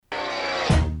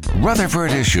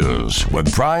Rutherford Issues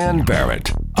with Brian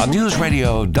Barrett on News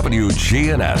Radio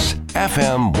WGNS,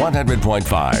 FM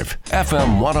 100.5,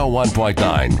 FM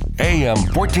 101.9, AM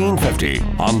 1450,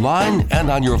 online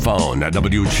and on your phone at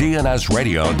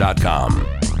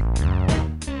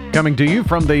WGNSradio.com. Coming to you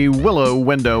from the Willow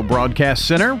Window Broadcast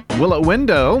Center. Willow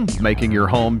Window, making your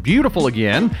home beautiful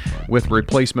again with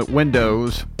replacement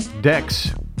windows,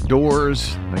 decks,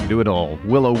 doors. They can do it all.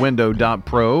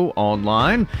 willowwindow.pro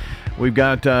online. We've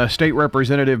got State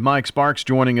Representative Mike Sparks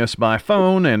joining us by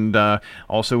phone, and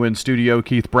also in studio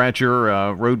Keith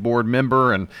Bratcher, Road Board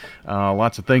member, and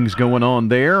lots of things going on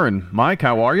there. And Mike,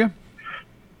 how are you?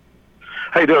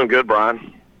 Hey, doing good,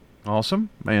 Brian.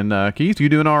 Awesome. And Keith, you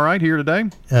doing all right here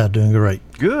today? Yeah, doing great.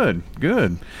 Good.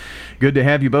 Good to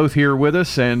have you both here with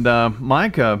us. And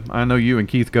Mike, I know you and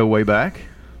Keith go way back.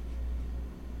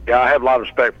 Yeah, I have a lot of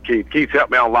respect for Keith. Keith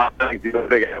helped me on a lot of things. He's a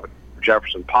big advocate for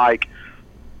Jefferson Pike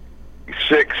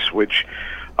 6, which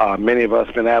many of us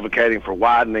have been advocating for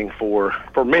widening for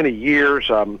many years.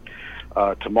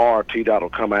 Tomorrow, TDOT will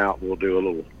come out and we'll do a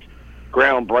little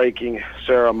groundbreaking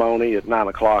ceremony at 9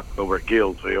 o'clock over at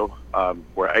Gillsville,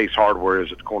 where Ace Hardware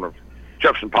is at the corner of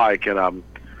Jefferson Pike and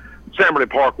San Bernardino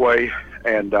Parkway.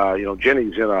 And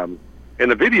Jenny's in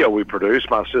the video we produced.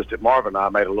 My assistant Marvin and I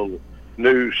made a little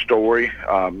news story,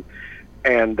 and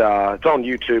it's on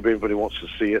YouTube. If anybody wants to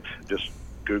see it, just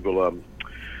Google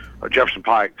Jefferson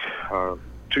Pike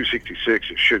 266.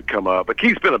 It should come up. But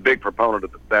Keith's been a big proponent of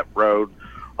that road,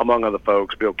 among other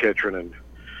folks, Bill Kitron and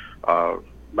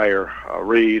Mayor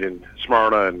Reed and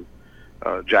Smyrna and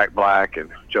Jack Black and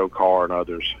Joe Carr and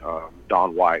others,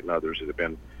 Don White and others that have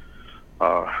been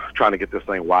trying to get this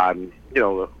thing widened.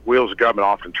 The wheels of government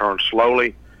often turn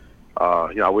slowly.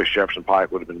 I wish Jefferson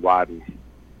Pike would have been widened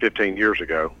 15 years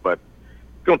ago, but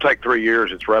it's going to take 3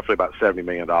 years. It's roughly about $70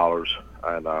 million,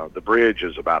 and the bridge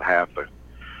is about half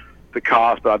the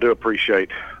cost. But I do appreciate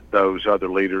those other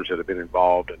leaders that have been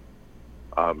involved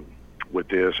with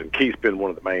this, and Keith's been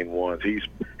one of the main ones. He's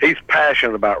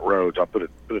passionate about roads. I'll put it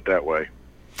that way.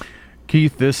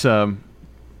 Keith, this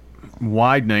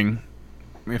widening,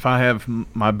 if I have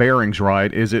my bearings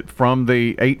right, is it from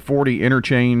the 840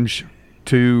 interchange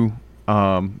to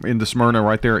into Smyrna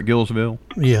right there at Gillsville?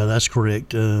 Yeah, that's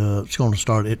correct. It's going to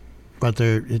start it right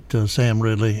there at Sam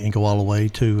Ridley and go all the way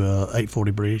to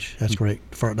 840 Bridge. That's correct.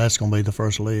 That's going to be the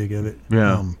first leg of it.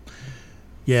 Yeah.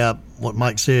 Yeah, what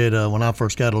Mike said, when I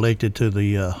first got elected to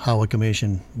the Highway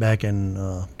Commission back in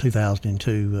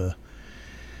 2002,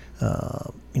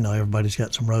 everybody's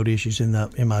got some road issues in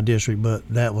my district, but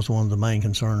that was one of the main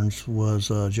concerns was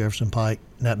Jefferson Pike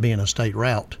not being a state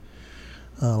route.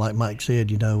 Like Mike said,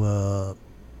 dealt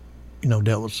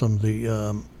with some of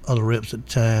the other reps at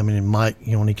the time, and then Mike,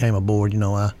 when he came aboard,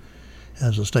 I,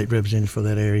 as a state representative for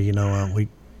that area, we've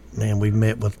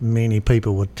met with many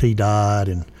people with TDOT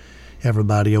and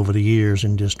everybody over the years,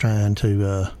 and just trying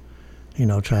to,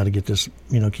 try to get this,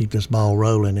 keep this ball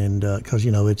rolling, and because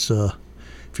it's, if you're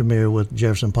familiar with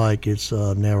Jefferson Pike, it's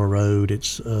a narrow road,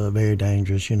 it's very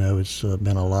dangerous. It's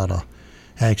been a lot of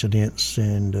accidents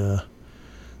and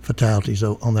fatalities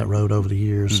on that road over the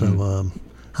years. Mm-hmm. So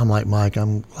I'm like Mike,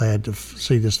 I'm glad to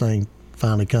see this thing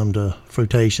finally come to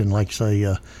fruition. Like you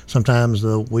say, sometimes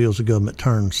the wheels of government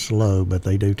turn slow, but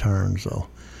they do turn. So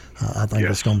I think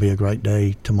It's going to be a great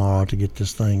day tomorrow to get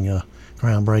this thing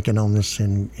groundbreaking on this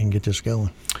and get this going.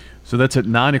 So that's at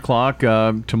 9 o'clock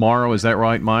tomorrow, is that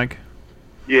right, Mike?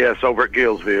 Yes, over at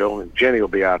Gillsville, and Jenny will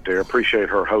be out there. Appreciate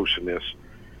her hosting this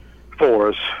for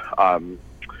us.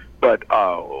 But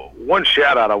one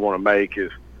shout-out I want to make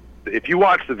is, if you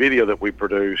watch the video that we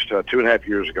produced 2.5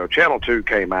 years ago, Channel 2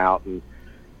 came out, and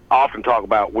I often talk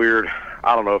about weird,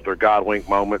 I don't know if they're God wink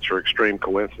moments or extreme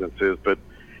coincidences, but,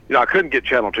 I couldn't get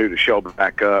Channel 2 to show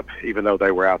back up, even though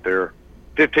they were out there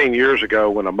 15 years ago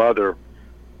when a mother,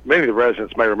 many of the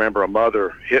residents may remember a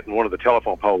mother hitting one of the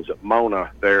telephone poles at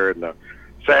Mona there, and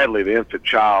sadly the infant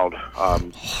child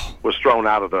was thrown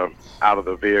out of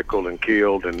the vehicle and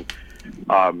killed. And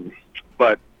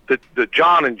but the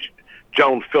John and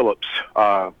Joan Phillips,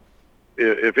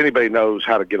 if anybody knows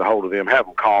how to get a hold of them, have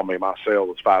them call me. My cell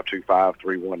is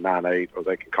 525-3198, or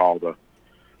they can call the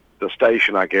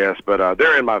station, I guess. But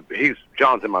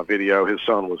John's in my video. His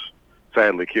son was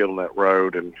sadly killed on that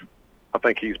road, and I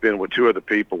think he's been with two other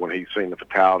people when he's seen the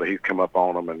fatality. He's come up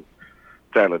on them, and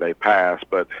sadly they passed.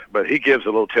 But he gives a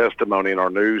little testimony in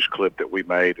our news clip that we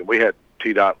made, and we had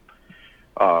TDOT.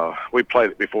 We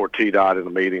played it before TDOT in a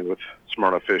meeting with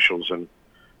Smyrna officials, and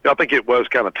I think it was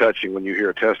kind of touching when you hear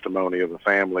a testimony of the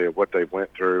family of what they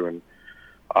went through.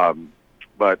 And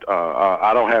but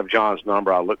I don't have John's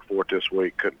number. I looked for it this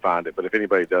week, couldn't find it. But if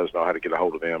anybody does know how to get a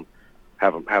hold of them,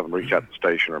 have them reach out to the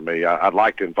station or me. I'd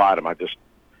like to invite them. I just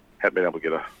haven't been able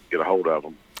to get a hold of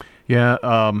them. Yeah,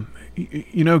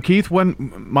 Keith, when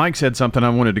Mike said something I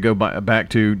wanted to go back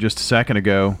to just a second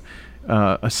ago,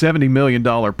 a $70 million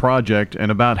project,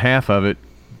 and about half of it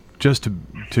just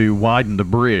to widen the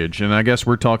bridge. And I guess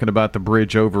we're talking about the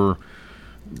bridge over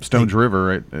Stones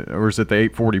River, or is it the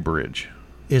 840 bridge?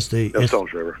 It's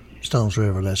Stones River. Stones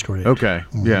River, that's correct. Okay,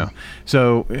 yeah.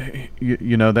 So,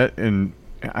 that, and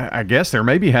I guess there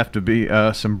maybe have to be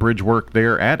some bridge work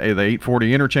there at the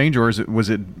 840 interchange, or was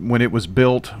it when it was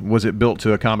built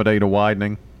to accommodate a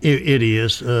widening? It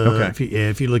is. Okay.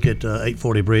 If you look at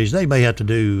 840 bridge, they may have to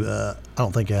do. I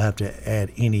don't think they have to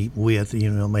add any width.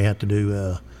 May have to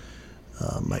do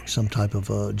make some type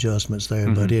of adjustments there.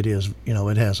 Mm-hmm. But it is.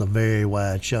 It has a very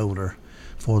wide shoulder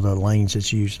for the lanes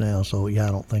it's used now. So I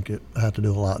don't think it have to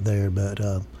do a lot there. But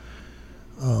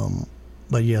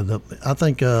yeah, I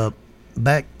think.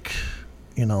 Back,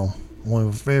 when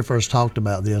we very first talked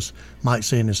about this, Mike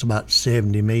saying it's about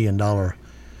 $70 million.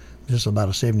 This is about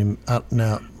a 70.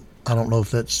 Now, I don't know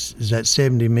if is that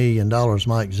 $70 million,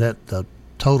 Mike. Is that the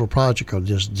total project or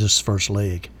just this first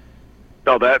leg?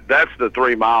 No, that's the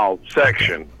 3 mile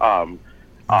section. Okay.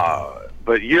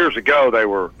 But years ago they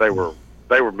were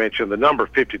mentioned. The number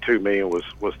 52 million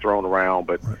was thrown around,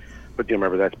 but right. But you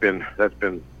remember that's been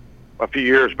a few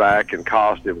years back, and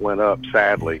cost it went up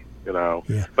sadly.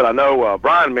 Yeah. But I know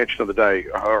Brian mentioned the other day,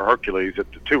 Hercules, that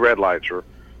the 2 red lights are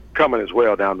coming as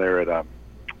well down there at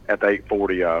the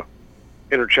 840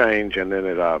 interchange, and then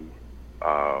at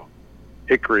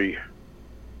Hickory.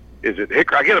 Is it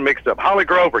Hickory? I get them mixed up. Holly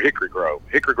Grove or Hickory Grove?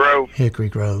 Hickory Grove. Hickory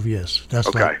Grove, yes. That's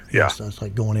okay. Like, yeah. Yes, that's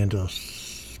like going into a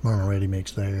Smyrna Ready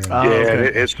Mix there.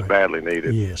 It's badly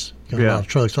needed. Yes. Yeah. A lot of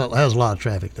trucks. It has a lot of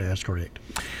traffic there. That's correct.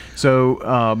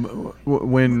 So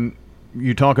when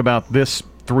you talk about this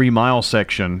 3 mile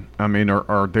section, I mean,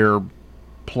 are there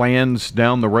plans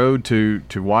down the road to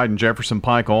widen Jefferson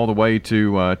Pike all the way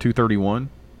to 231?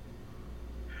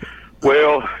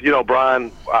 Well,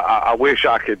 Brian, I wish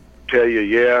I could tell you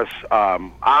yes.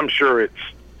 I'm sure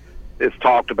it's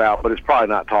talked about, but it's probably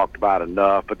not talked about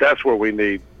enough. But that's where we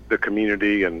need the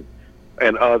community and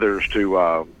others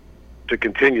to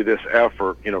continue this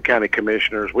effort. County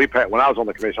commissioners. When I was on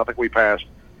the commission, I think we passed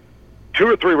 2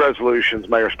 or 3 resolutions.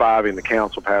 Mayor Spivey and the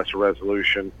council passed a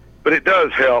resolution, but it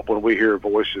does help when we hear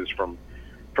voices from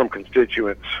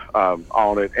constituents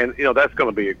on it. And that's going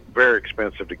to be very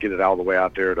expensive to get it all the way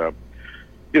out there to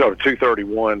to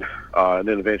 231 and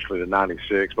then eventually to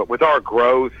 96. But with our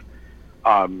growth,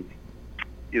 there's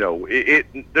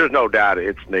no doubt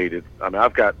it's needed. I mean,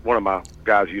 I've got one of my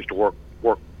guys who used to work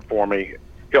for me.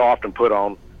 He'll often put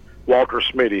on Walter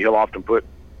Smitty. He'll often put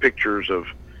pictures of.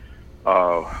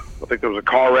 I think there was a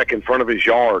car wreck in front of his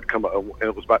yard. And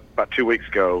it was about 2 weeks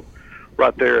ago,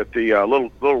 right there at the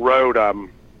little road.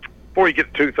 Before you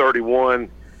get to 231,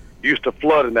 used to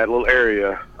flood in that little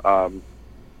area.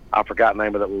 I forgot the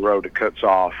name of that little road that cuts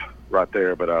off right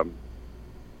there, but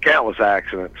countless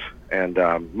accidents, and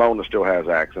Mona still has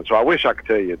accidents. So I wish I could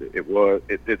tell you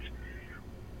that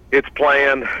it's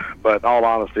planned, but in all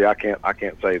honesty, I can't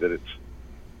say that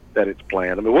it's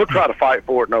planned. I mean, we'll try to fight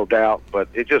for it, no doubt, but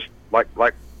it just like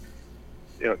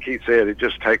Keith said, it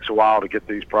just takes a while to get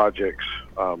these projects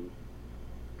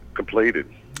completed.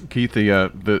 Keith,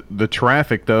 the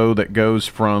traffic though that goes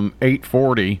from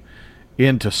 840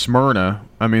 into Smyrna,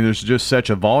 I mean, there's just such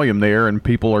a volume there, and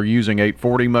people are using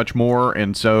 840 much more,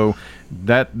 and so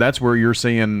that's where you're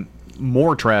seeing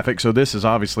more traffic. So this is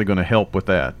obviously going to help with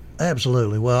that.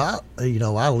 Absolutely. Well,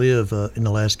 I live in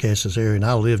the Las Casas area, and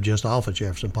I live just off of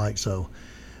Jefferson Pike, so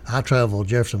I travel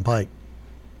Jefferson Pike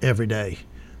every day.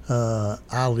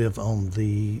 I live on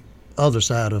the other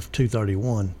side of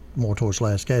 231, more towards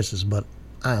Las Casas, but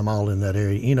I am all in that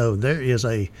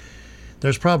area.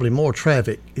 There's probably more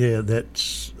traffic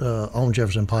that's on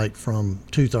Jefferson Pike from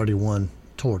 231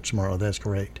 towards Smyrna. That's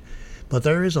correct. But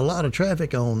there is a lot of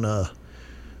traffic on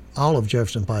all of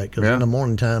Jefferson Pike, because in the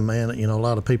morning time, man, a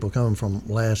lot of people coming from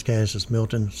Las Casas,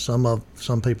 Milton.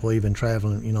 Some people even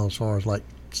traveling, as far as like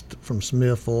from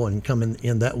Smithville and coming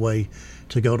in that way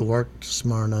to go to work to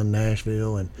Smyrna and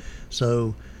Nashville, and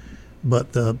so.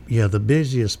 But the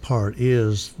busiest part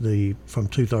is from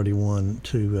 231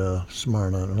 to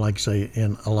Smyrna, and like I say,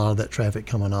 and a lot of that traffic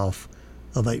coming off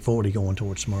of 840 going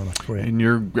towards Smyrna. Correct. And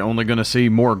you're only going to see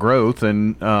more growth,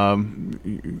 and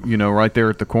right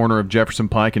there at the corner of Jefferson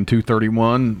Pike and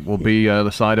 231 will be the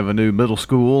site of a new middle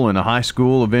school and a high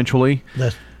school eventually.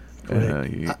 That's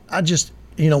correct. I just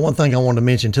one thing I wanted to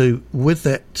mention too with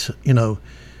that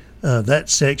that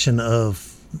section of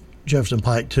Jefferson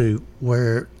Pike too,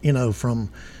 where from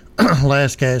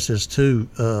last cast is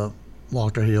to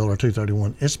Walker Hill or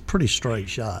 231. It's a pretty straight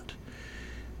shot.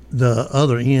 The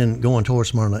other end going towards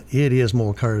Smyrna, it is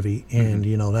more curvy, and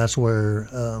that's where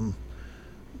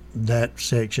that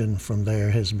section from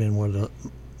there has been where the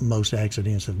most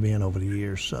accidents have been over the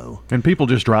years. So, and people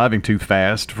just driving too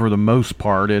fast for the most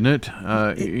part, isn't it?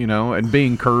 And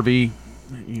being curvy,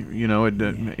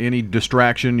 any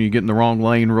distraction, you get in the wrong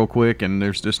lane real quick, and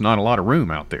there's just not a lot of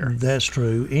room out there. That's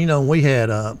true. We had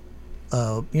a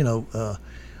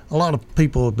lot of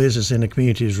people, business in the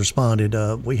community has responded.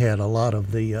 We had a lot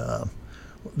of the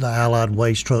Allied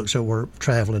waste trucks that were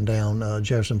traveling down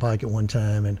Jefferson Pike at one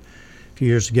time, and a few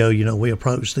years ago, we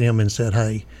approached them and said,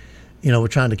 hey, we're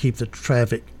trying to keep the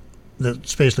traffic,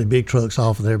 especially big trucks,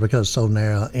 off of there because it's so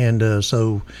narrow. And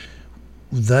so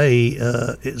they,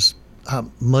 as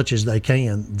much as they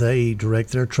can, they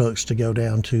direct their trucks to go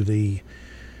down to the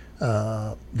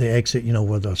exit,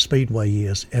 where the speedway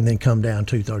is, and then come down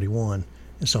 231.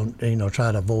 And so,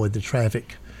 try to avoid the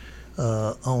traffic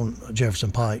on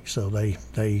Jefferson Pike. So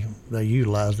they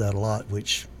utilize that a lot,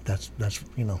 which that's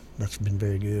been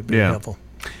very good, very helpful.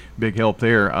 Big help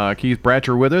there. Keith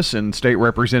Bratcher with us and State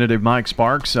Representative Mike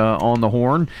Sparks on the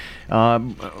horn.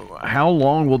 How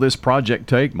long will this project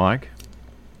take, Mike?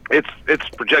 It's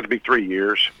projected to be 3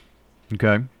 years.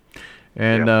 Okay.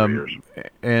 And 3 years.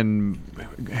 And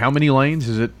how many lanes?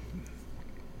 Is it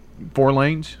 4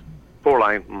 lanes? 4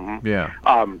 lane. Mm-hmm. Yeah.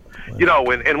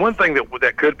 And one thing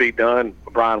that could be done,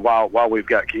 Brian, while we've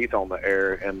got Keith on the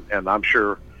air, and I'm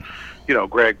sure,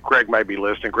 Greg may be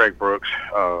listening. Greg Brooks,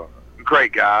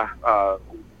 great guy.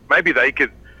 Maybe they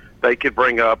could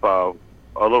bring up a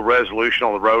little resolution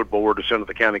on the road board to send to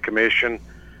the county commission.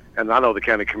 And I know the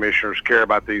county commissioners care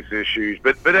about these issues,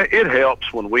 but it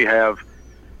helps when we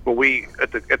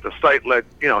at the state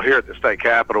here at the state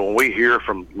capitol, when we hear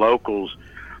from locals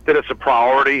that it's a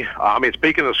priority.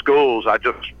 Speaking of schools, I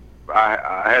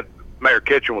had Mayor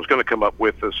Kitchen was going to come up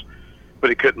with us, but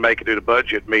he couldn't make it due to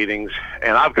budget meetings.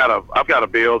 And I've got a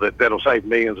bill that'll save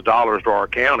millions of dollars to our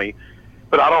county,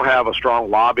 but I don't have a strong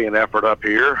lobbying effort up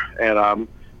here. And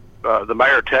the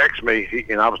mayor texted me,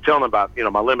 and I was telling him about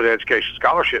my limited education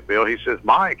scholarship bill. He says,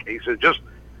 Mike, just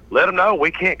let them know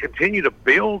we can't continue to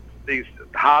build these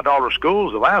high dollar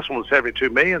schools. The last one was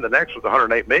 $72 million. The next was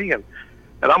 $108 million.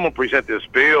 And I'm going to present this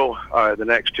bill the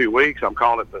next 2 weeks. I'm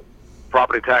calling it the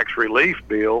property tax relief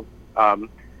bill. And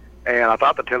I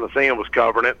thought the Tennessean was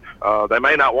covering it. They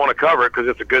may not want to cover it because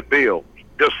it's a good bill.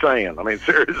 Just saying.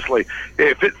 Seriously,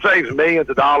 if it saves millions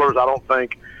of dollars, I don't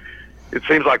think it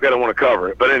seems like they don't want to cover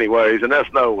it. But anyways, and that's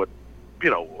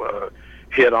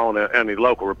hit on any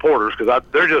local reporters because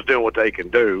they're just doing what they can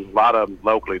do. A lot of them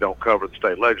locally don't cover the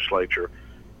state legislature.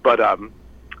 But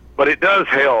it does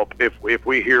help if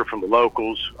we hear from the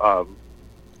locals.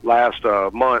 Last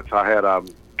month, I had a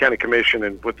county commission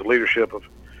and with the leadership of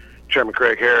Chairman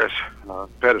Craig Harris,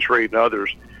 Pettis Reed, and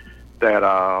others that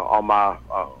on my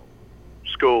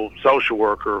school social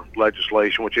worker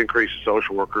legislation, which increases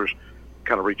social workers,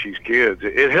 kind of reach these kids.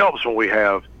 It helps when we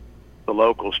have the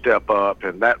locals step up,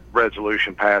 and that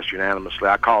resolution passed unanimously.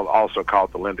 I also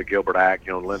called the Linda Gilbert Act.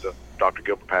 Dr.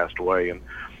 Gilbert passed away, and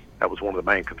that was one of the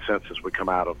main consensus we come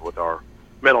out of with our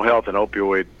mental health and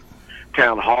opioid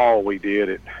town hall we did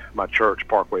at my church,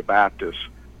 Parkway Baptist.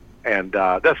 And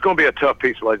that's going to be a tough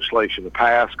piece of legislation to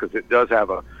pass because it does have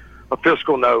a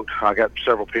fiscal note. I got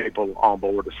several people on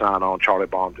board to sign on. Charlie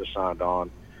Baum just signed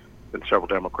on, and several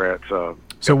Democrats got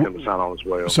him to sign on as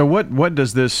well. So what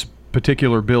does this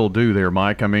particular bill do there,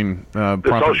 Mike?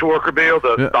 The social worker bill,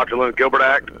 the Dr. Linda Gilbert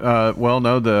Act.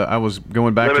 I was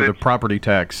going back to the property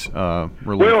tax relief.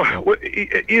 Well,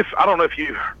 if I don't know if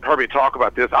you heard me talk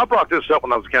about this, I brought this up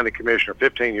when I was county commissioner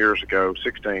 15 years ago,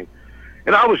 16,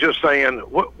 and I was just saying,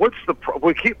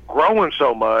 we keep growing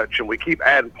so much, and we keep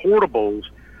adding portables,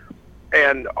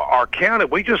 and our county,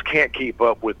 we just can't keep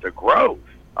up with the growth,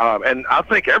 and I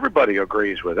think everybody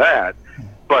agrees with that.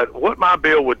 But what my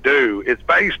bill would do, it's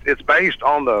based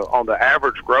on the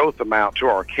average growth amount to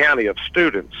our county of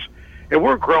students, and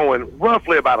we're growing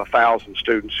roughly about 1,000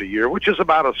 students a year, which is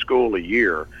about a school a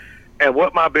year. And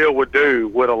what my bill would do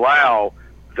would allow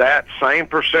that same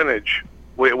percentage.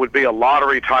 It would be a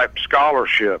lottery type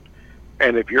scholarship,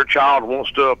 and if your child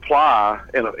wants to apply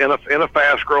in a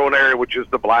fast growing area, which is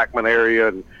the Blackman area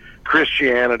and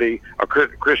Christiana,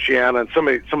 and some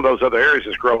of those other areas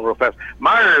is growing real fast.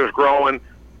 My area is growing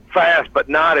fast, but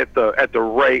not at the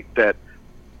rate that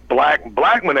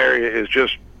Blackman area is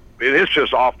just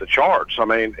off the charts.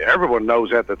 Everyone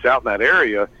knows that's out in that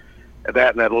area,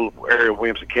 that in that little area of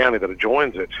Williamson County that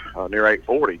adjoins it near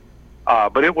 840.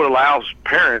 But it would allow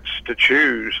parents to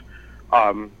choose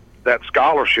that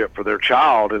scholarship for their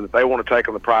child, and if they want to take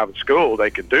them to private school,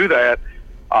 they can do that.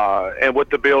 And what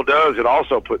the bill does, it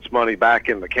also puts money back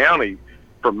in the county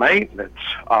for maintenance.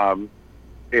 And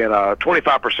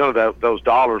 25% of those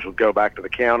dollars would go back to the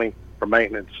county for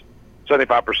maintenance.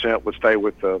 75% would stay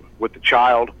with the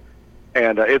child,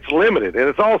 and it's limited, and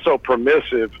it's also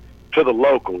permissive to the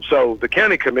locals. So the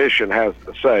county commission has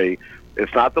to say,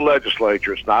 it's not the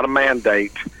legislature, it's not a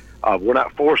mandate. We're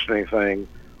not forcing anything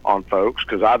on folks,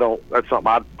 because that's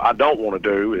something I don't want to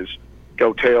do, is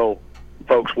go tell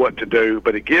folks what to do.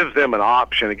 But it gives them an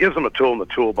option, it gives them a tool in the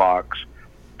toolbox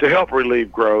to help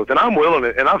relieve growth. And I'm willing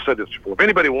to, and I've said this before, if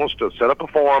anybody wants to set up a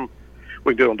forum,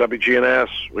 we can do it on WGNS,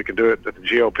 we can do it at the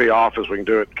GOP office, we can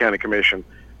do it at the county commission.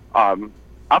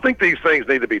 I think these things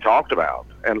need to be talked about.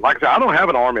 And like I said, I don't have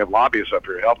an army of lobbyists up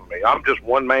here helping me. I'm just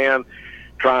one man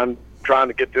trying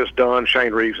to get this done.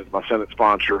 Shane Reeves is my Senate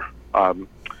sponsor.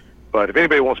 But if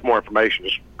anybody wants more information,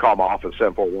 just call my office,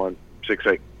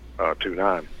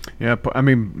 741-6829. Yeah, I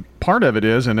mean, part of it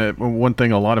is, and one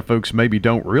thing a lot of folks maybe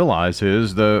don't realize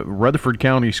is the Rutherford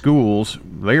County schools,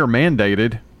 they are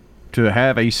mandated to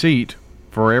have a seat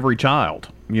for every child,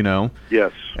 you know?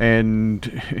 Yes.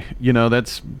 And, you know,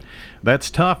 that's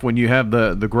tough when you have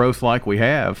the growth like we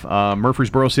have.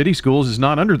 Murfreesboro City Schools is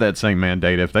not under that same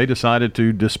mandate. If they decided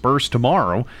to disperse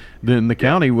tomorrow, then the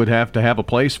county would have to have a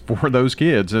place for those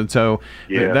kids. And so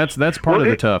that's part of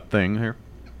the tough thing here.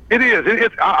 It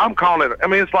is. I'm calling it, I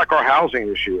mean, it's like our housing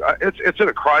issue. It's at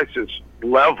a crisis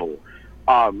level.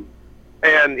 And,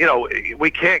 you know,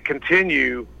 we can't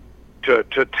continue to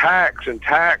tax and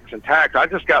tax and tax. I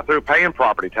just got through paying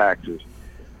property taxes.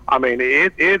 I mean,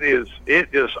 it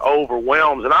just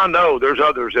overwhelms, and I know there's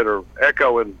others that are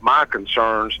echoing my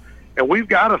concerns, and we've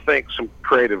got to think some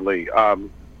creatively. I mean,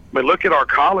 look at our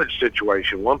college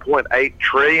situation: $1.8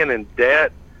 trillion in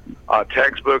debt.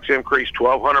 Textbooks increased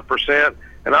 1,200%.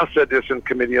 And I said this in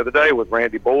committee the other day with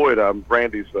Randy Boyd.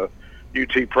 Randy's the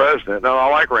UT president. Now, I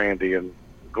like Randy, and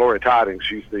Gloria Tidings,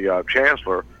 she's the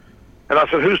chancellor. And I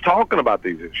said, who's talking about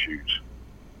these issues?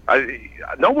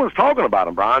 No one's talking about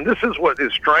them, Brian. This is what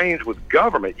is strange with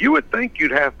government. You would think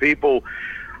you'd have people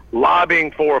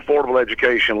lobbying for affordable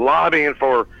education, lobbying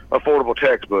for affordable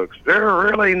textbooks. They're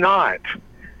really not.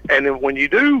 And then when you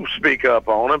do speak up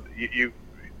on them,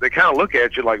 they kind of look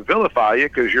at you like vilify you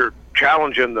because you're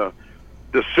challenging the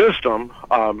system.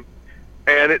 And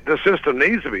the system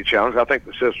needs to be challenged. I think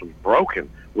the system's broken.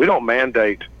 We don't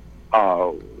mandate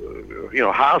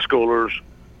high schoolers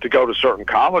to go to certain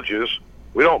colleges.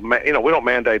 We don't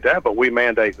mandate that, but we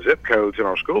mandate zip codes in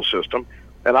our school system.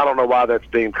 And I don't know why that's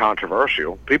deemed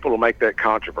controversial. People will make that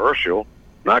controversial,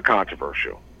 not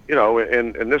controversial. You know,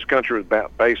 and this country is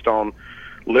based on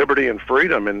liberty and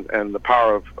freedom and the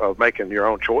power of making your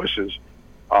own choices.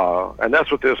 And that's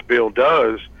what this bill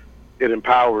does. It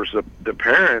empowers the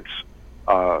parents.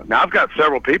 Now, I've got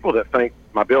several people that think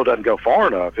my bill doesn't go far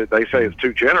enough. They say it's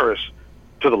too generous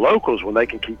to the locals when they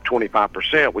can keep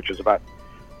 25%, which is about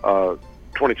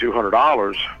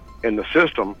 $2,200 in the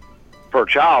system per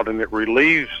child, and it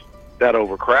relieves that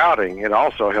overcrowding. It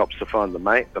also helps to fund the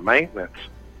maintenance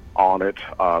on it.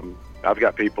 I've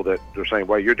got people that they're saying,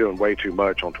 well, you're doing way too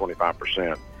much on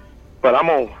 25%. But I'm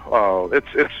on,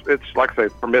 it's like I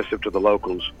say, permissive to the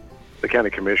locals, the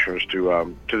county commissioners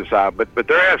to decide. But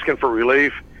they're asking for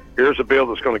relief. Here's a bill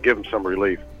that's going to give them some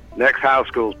relief. Next high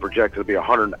school is projected to be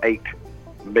 $108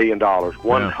 million.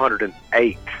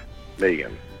 $108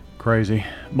 million. Crazy.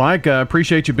 Mike, I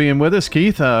appreciate you being with us.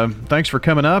 Keith, thanks for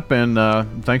coming up, and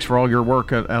thanks for all your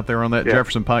work out there on that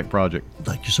Jefferson Pike project.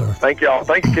 Thank you, sir. Thank y'all.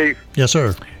 Thank you, Keith. Yes,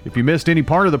 sir. If you missed any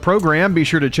part of the program, be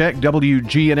sure to check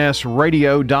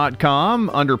WGNSradio.com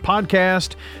under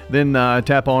podcast, then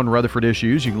tap on Rutherford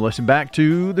Issues. You can listen back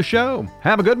to the show.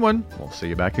 Have a good one. We'll see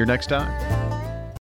you back here next time.